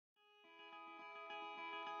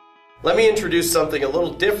Let me introduce something a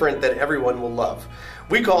little different that everyone will love.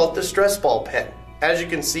 We call it the stress ball pen. As you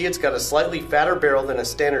can see, it's got a slightly fatter barrel than a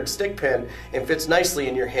standard stick pen and fits nicely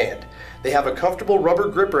in your hand. They have a comfortable rubber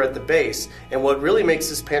gripper at the base, and what really makes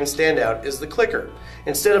this pen stand out is the clicker.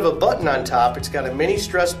 Instead of a button on top, it's got a mini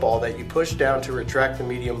stress ball that you push down to retract the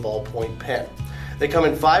medium ballpoint pen. They come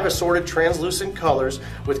in 5 assorted translucent colors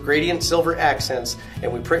with gradient silver accents,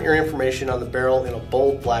 and we print your information on the barrel in a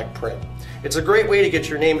bold black print. It's a great way to get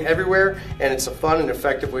your name everywhere, and it's a fun and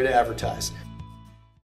effective way to advertise.